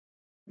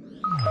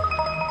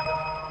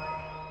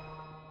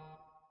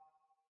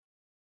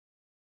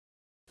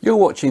You're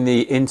watching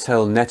the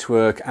Intel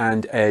Network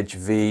and Edge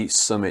V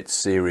Summit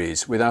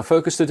series, with our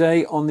focus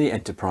today on the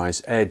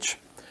enterprise edge.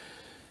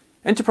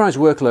 Enterprise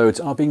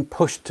workloads are being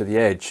pushed to the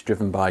edge,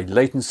 driven by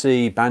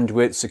latency,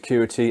 bandwidth,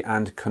 security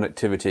and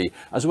connectivity,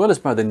 as well as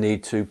by the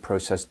need to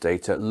process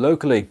data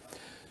locally.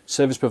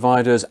 Service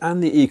providers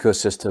and the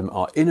ecosystem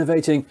are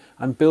innovating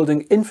and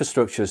building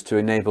infrastructures to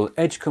enable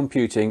edge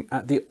computing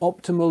at the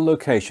optimal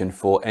location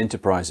for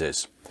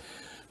enterprises.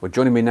 Well,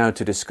 joining me now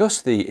to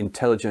discuss the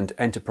Intelligent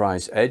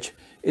Enterprise Edge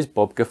is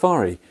Bob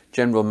Ghaffari,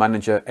 General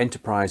Manager,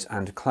 Enterprise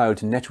and Cloud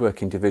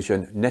Networking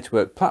Division,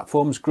 Network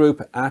Platforms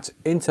Group at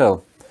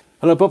Intel.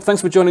 Hello, Bob.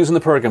 Thanks for joining us on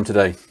the program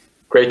today.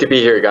 Great to be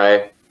here,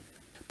 Guy.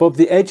 Bob,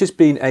 the edge has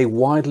been a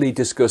widely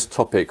discussed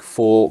topic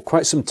for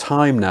quite some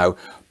time now,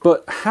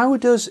 but how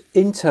does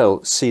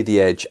Intel see the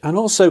edge? And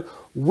also,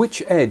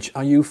 which edge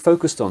are you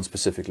focused on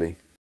specifically?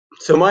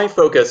 So my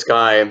focus,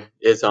 Guy,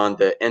 is on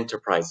the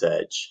enterprise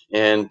edge.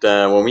 And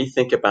when we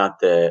think about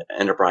the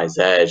enterprise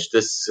edge,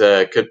 this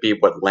could be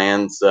what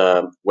lands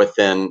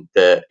within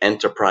the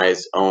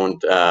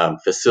enterprise-owned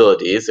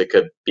facilities. It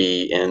could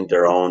be in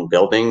their own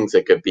buildings.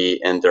 It could be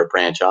in their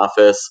branch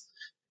office.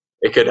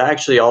 It could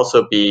actually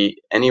also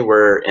be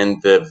anywhere in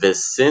the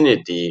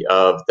vicinity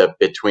of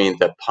between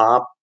the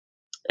POP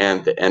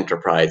and the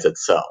enterprise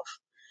itself.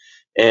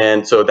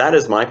 And so that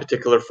is my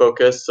particular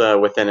focus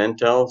within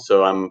Intel.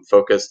 So I'm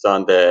focused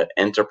on the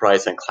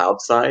enterprise and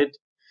cloud side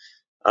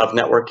of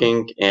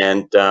networking.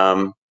 And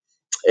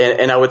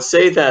I would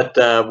say that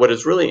what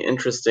is really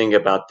interesting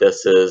about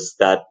this is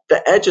that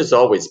the edge has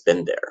always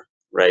been there,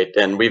 right?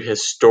 And we've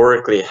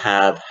historically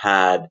have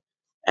had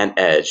an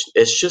edge.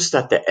 It's just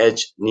that the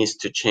edge needs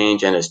to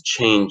change and is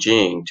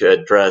changing to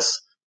address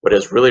what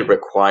is really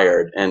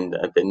required in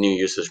the new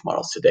usage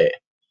models today.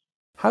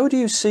 How do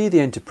you see the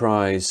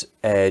enterprise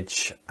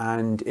edge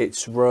and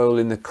its role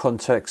in the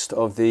context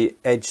of the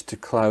edge to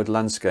cloud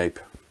landscape?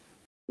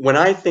 When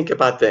I think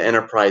about the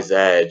enterprise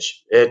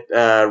edge, it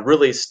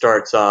really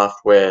starts off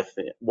with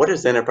what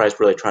is the enterprise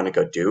really trying to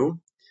go do?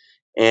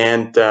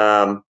 And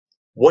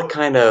what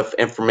kind of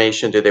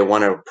information do they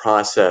want to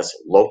process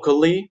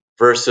locally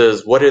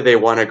versus what do they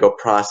want to go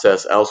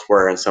process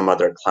elsewhere in some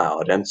other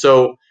cloud? And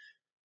so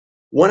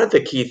one of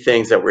the key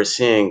things that we're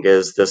seeing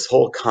is this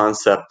whole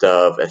concept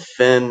of a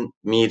thin,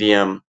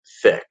 medium,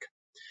 thick.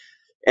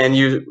 And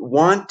you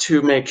want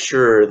to make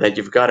sure that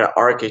you've got an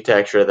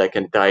architecture that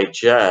can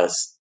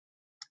digest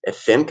a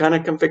thin kind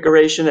of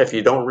configuration if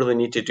you don't really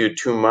need to do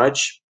too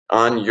much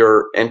on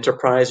your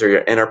enterprise or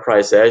your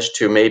enterprise edge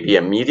to maybe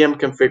a medium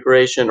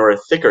configuration or a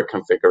thicker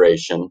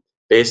configuration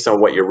based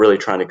on what you're really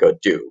trying to go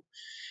do.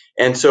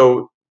 And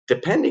so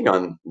depending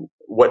on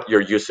what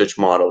your usage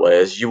model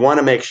is, you want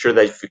to make sure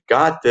that if you've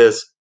got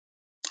this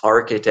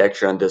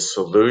architecture and this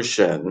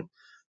solution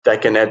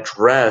that can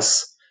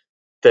address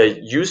the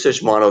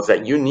usage models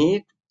that you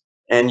need,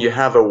 and you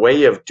have a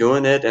way of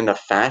doing it in a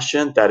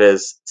fashion that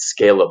is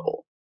scalable.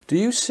 Do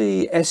you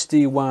see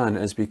SD-WAN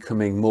as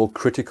becoming more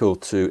critical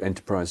to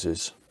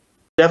enterprises?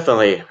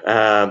 Definitely.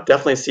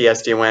 Definitely see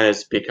SD-WAN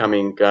as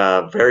becoming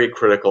very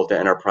critical to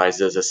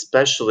enterprises,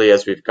 especially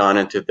as we've gone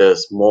into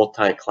this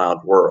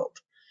multi-cloud world.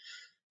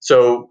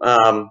 So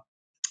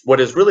what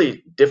is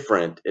really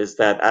different is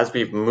that as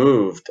we've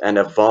moved and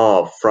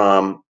evolved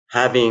from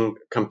having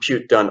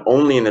compute done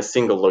only in a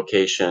single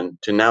location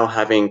to now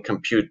having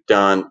compute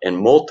done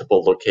in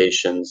multiple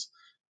locations,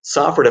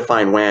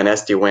 software-defined WAN,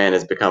 SD-WAN,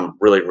 has become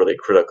really, really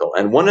critical.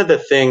 And one of the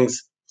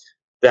things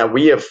that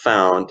we have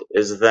found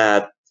is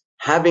that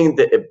having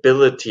the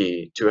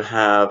ability to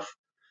have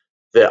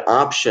the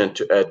option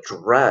to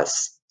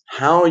address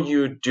how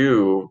you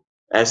do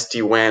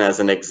SD-WAN as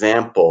an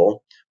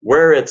example,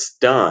 where it's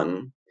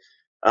done,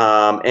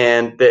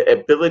 and the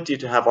ability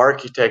to have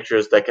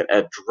architectures that can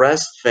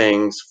address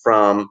things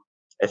from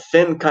a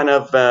thin kind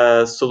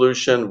of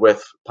solution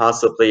with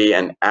possibly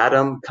an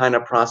Atom kind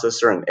of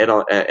processor, an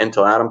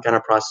Intel Atom kind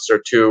of processor,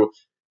 to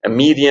a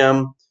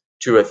medium,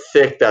 to a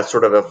thick that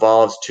sort of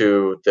evolves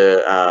to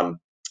the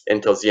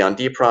Intel Xeon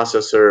D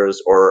processors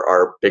or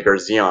our bigger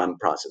Xeon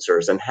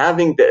processors. And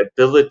having the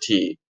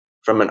ability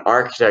from an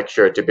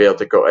architecture to be able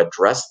to go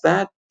address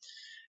that,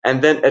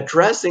 and then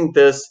addressing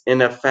this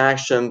in a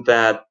fashion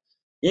that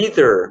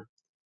either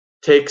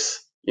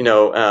takes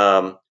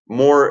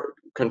more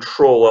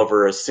control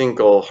over a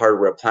single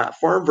hardware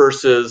platform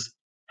versus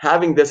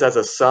having this as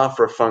a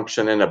software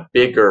function in a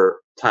bigger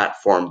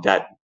platform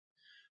that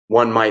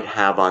one might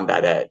have on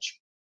that edge.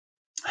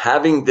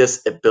 Having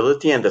this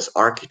ability and this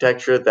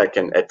architecture that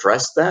can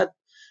address that,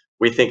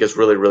 we think is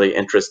really, really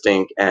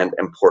interesting and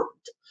important.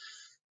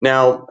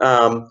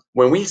 Now,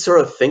 when we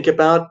sort of think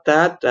about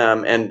that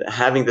and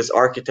having this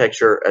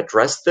architecture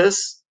address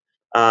this,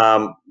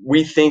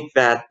 we think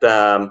that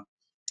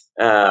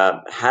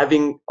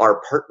having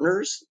our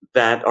partners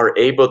that are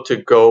able to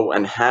go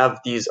and have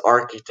these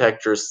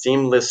architectures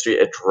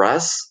seamlessly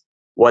address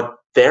what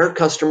their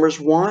customers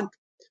want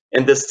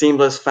in this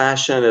seamless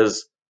fashion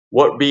is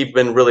what we've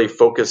been really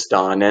focused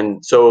on.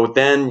 And so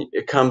then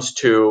it comes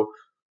to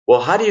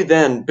Well, how do you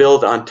then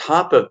build on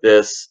top of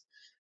this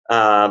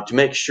to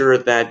make sure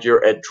that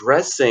you're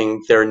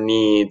addressing their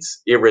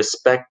needs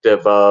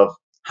irrespective of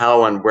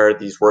how and where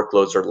these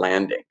workloads are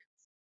landing?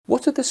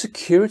 What are the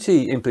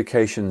security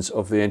implications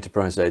of the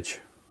enterprise edge?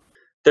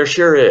 There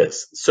sure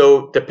is.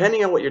 So,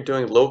 depending on what you're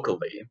doing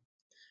locally,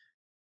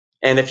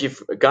 and if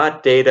you've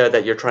got data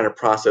that you're trying to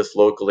process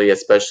locally,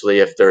 especially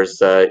if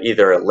there's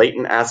either a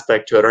latent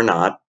aspect to it or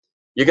not,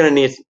 you're going to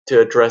need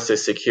to address the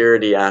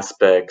security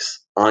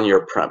aspects on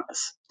your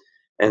premise.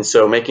 And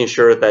so making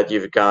sure that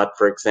you've got,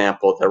 for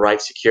example, the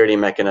right security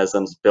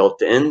mechanisms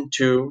built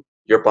into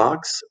your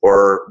box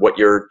or what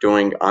you're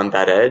doing on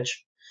that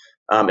edge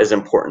is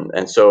important.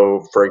 And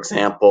so, for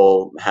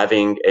example,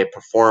 having a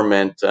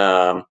performant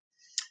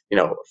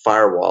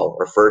firewall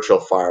or virtual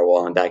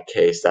firewall in that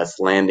case that's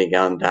landing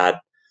on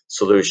that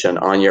solution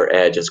on your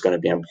edge is going to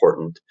be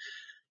important.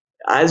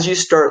 As you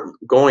start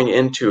going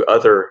into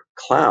other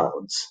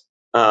clouds,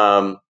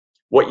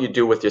 what you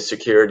do with your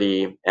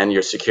security and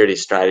your security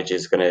strategy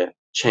is going to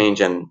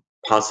change and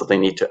possibly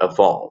need to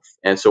evolve.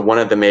 And so one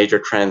of the major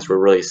trends we're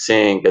really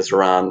seeing is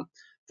around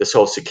this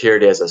whole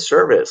security as a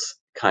service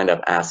kind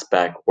of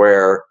aspect,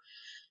 where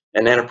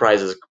an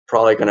enterprise is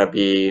probably going to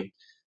be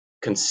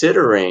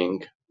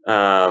considering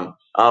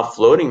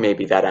offloading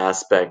maybe that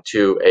aspect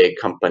to a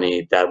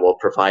company that will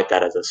provide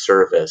that as a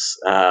service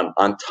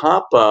on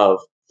top of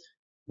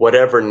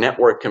whatever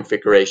network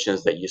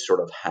configurations that you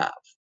sort of have.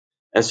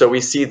 And so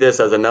we see this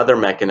as another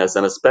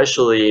mechanism,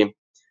 especially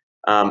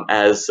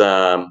as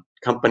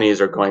companies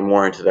are going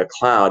more into the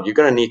cloud. You're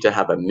going to need to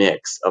have a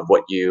mix of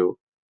what you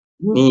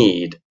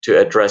need to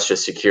address your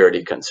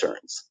security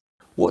concerns.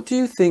 What do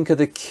you think are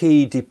the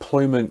key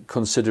deployment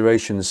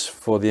considerations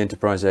for the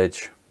enterprise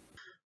edge?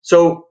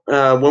 So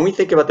when we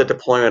think about the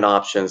deployment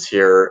options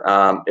here,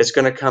 it's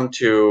going to come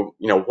to,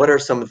 what are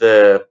some of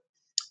the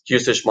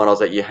usage models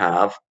that you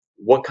have?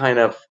 What kind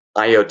of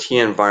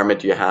IoT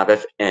environment do you have,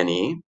 if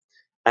any?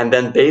 And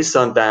then based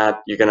on that,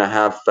 you're going to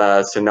have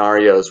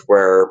scenarios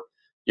where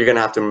you're going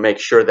to have to make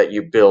sure that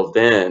you build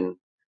in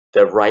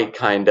the right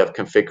kind of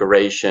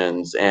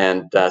configurations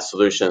and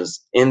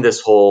solutions in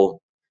this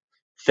whole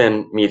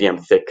thin, medium,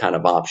 thick kind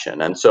of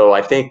option. And so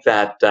I think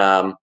that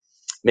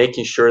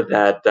making sure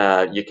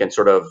that you can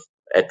sort of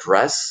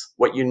address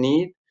what you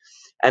need,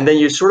 and then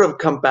you sort of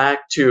come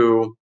back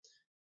to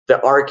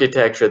the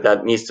architecture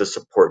that needs to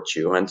support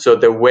you. And so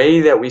the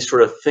way that we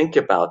sort of think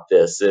about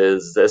this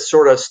is this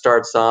sort of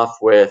starts off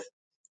with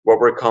what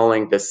we're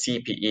calling the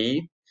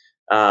CPE.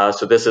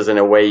 So this is, in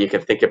a way, you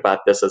can think about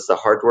this as the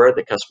hardware,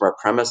 the customer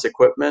premise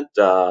equipment,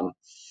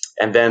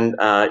 and then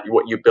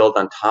what you build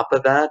on top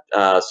of that.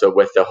 So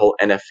with the whole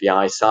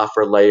NFVI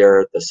software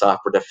layer, the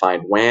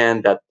software-defined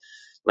WAN that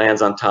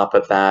lands on top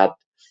of that,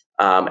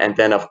 and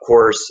then of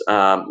course,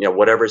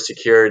 whatever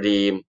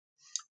security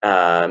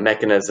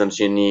mechanisms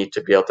you need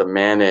to be able to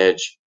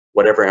manage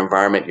whatever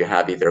environment you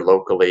have, either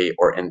locally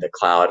or in the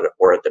cloud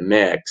or at the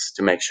mix,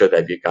 to make sure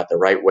that you've got the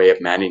right way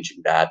of managing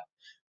that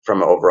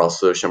from an overall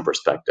solution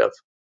perspective.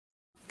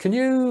 Can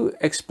you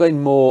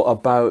explain more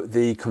about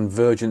the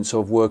convergence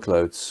of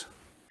workloads?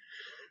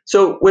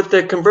 So with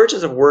the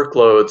convergence of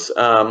workloads,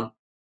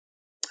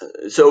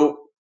 so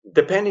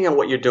depending on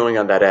what you're doing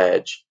on that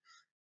edge,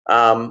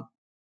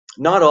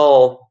 not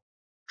all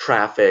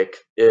traffic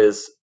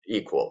is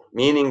equal,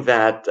 meaning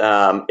that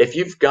if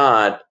you've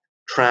got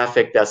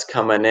traffic that's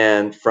coming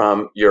in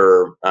from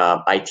your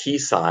IT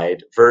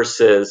side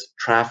versus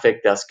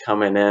traffic that's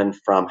coming in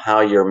from how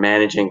you're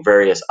managing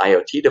various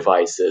IoT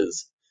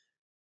devices,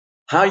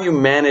 how you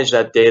manage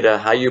that data,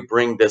 how you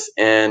bring this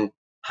in,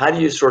 how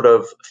do you sort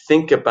of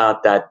think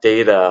about that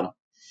data,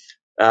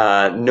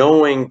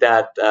 knowing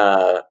that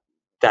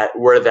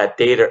where that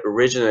data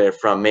originated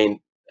from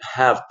may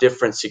have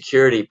different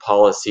security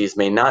policies,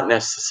 may not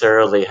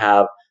necessarily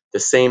have the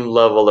same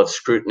level of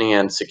scrutiny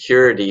and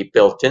security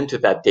built into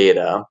that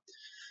data.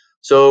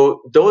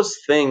 So those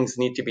things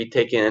need to be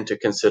taken into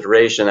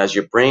consideration as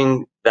you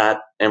bring that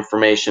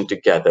information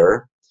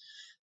together.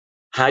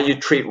 How you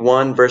treat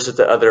one versus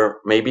the other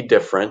may be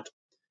different.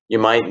 You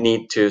might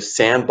need to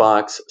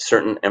sandbox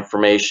certain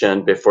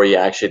information before you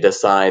actually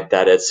decide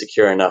that it's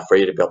secure enough for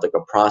you to be able to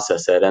go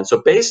process it. And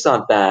so based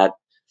on that,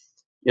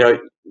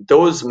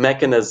 those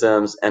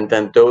mechanisms and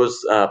then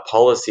those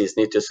policies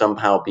need to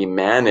somehow be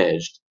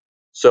managed.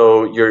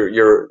 So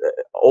you're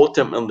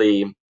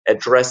ultimately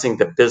addressing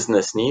the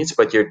business needs,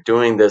 but you're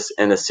doing this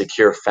in a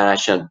secure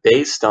fashion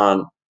based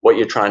on what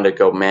you're trying to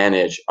go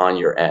manage on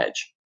your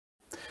edge.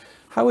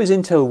 How is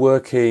Intel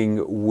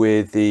working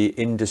with the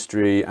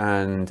industry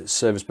and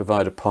service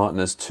provider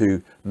partners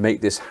to make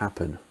this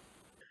happen?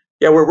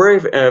 Yeah, we're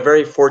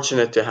very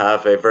fortunate to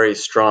have a very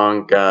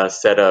strong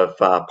set of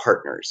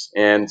partners.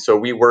 And so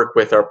we work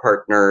with our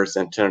partners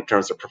in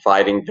terms of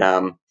providing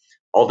them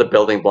all the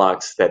building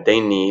blocks that they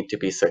need to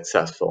be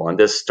successful. And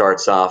this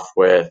starts off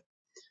with,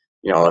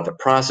 the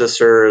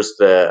processors,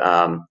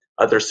 the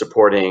other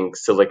supporting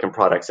silicon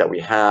products that we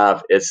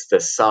have. It's the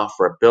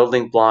software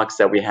building blocks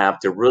that we have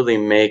to really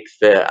make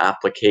the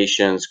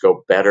applications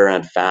go better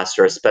and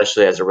faster,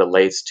 especially as it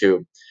relates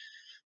to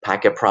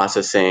packet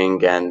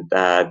processing and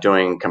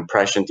doing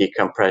compression,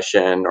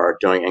 decompression, or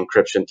doing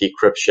encryption,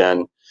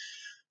 decryption.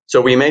 So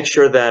we make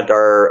sure that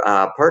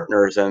our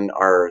partners and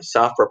our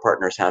software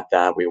partners have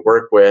that. We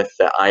work with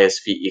the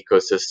ISV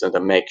ecosystem to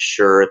make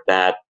sure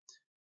that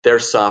their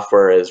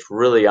software is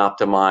really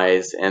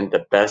optimized in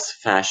the best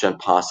fashion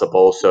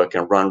possible so it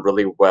can run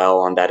really well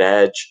on that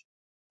edge,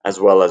 as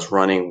well as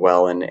running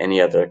well in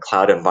any other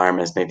cloud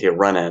environments they need to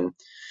run in.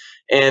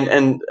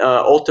 And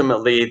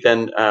ultimately,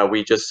 then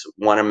we just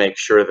want to make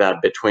sure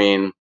that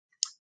between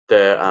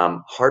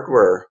the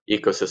hardware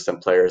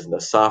ecosystem players and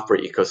the software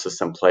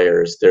ecosystem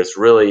players, there's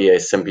really a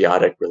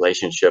symbiotic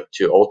relationship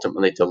to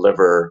ultimately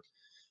deliver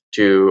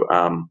to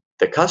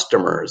the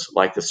customers,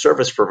 like the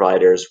service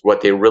providers, what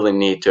they really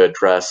need to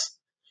address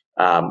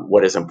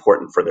what is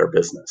important for their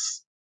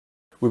business.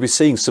 We'll be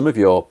seeing some of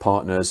your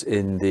partners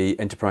in the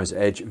Enterprise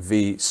Edge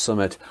V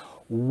Summit.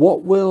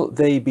 What will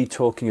they be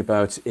talking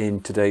about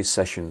in today's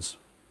sessions?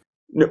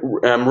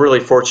 I'm really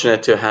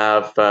fortunate to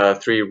have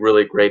three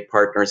really great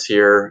partners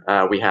here.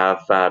 We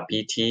have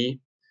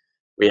BT,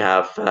 we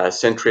have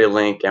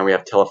CenturyLink, and we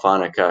have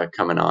Telefonica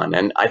coming on.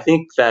 And I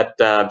think that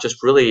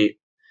just really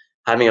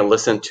having a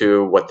listen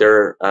to what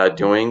they're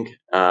doing,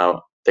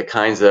 the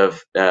kinds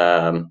of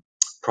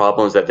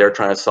problems that they're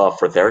trying to solve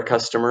for their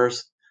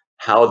customers,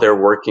 how they're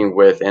working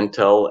with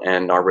Intel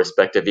and our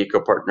respective eco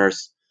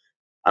partners.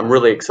 I'm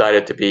really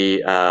excited to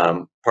be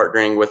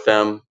partnering with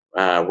them,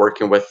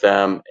 working with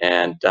them,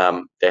 and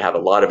they have a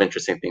lot of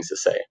interesting things to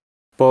say.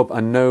 Bob, I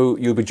know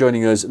you'll be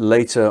joining us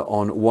later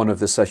on one of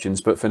the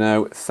sessions, but for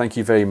now, thank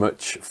you very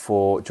much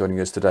for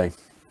joining us today.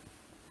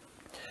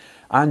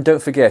 And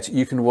don't forget,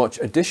 you can watch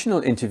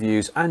additional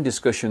interviews and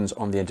discussions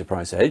on the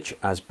Enterprise Edge,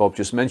 as Bob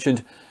just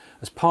mentioned,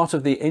 as part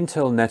of the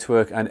Intel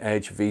Network and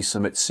Edge V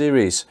Summit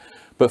series.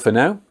 But for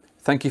now,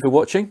 thank you for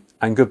watching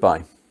and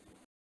goodbye.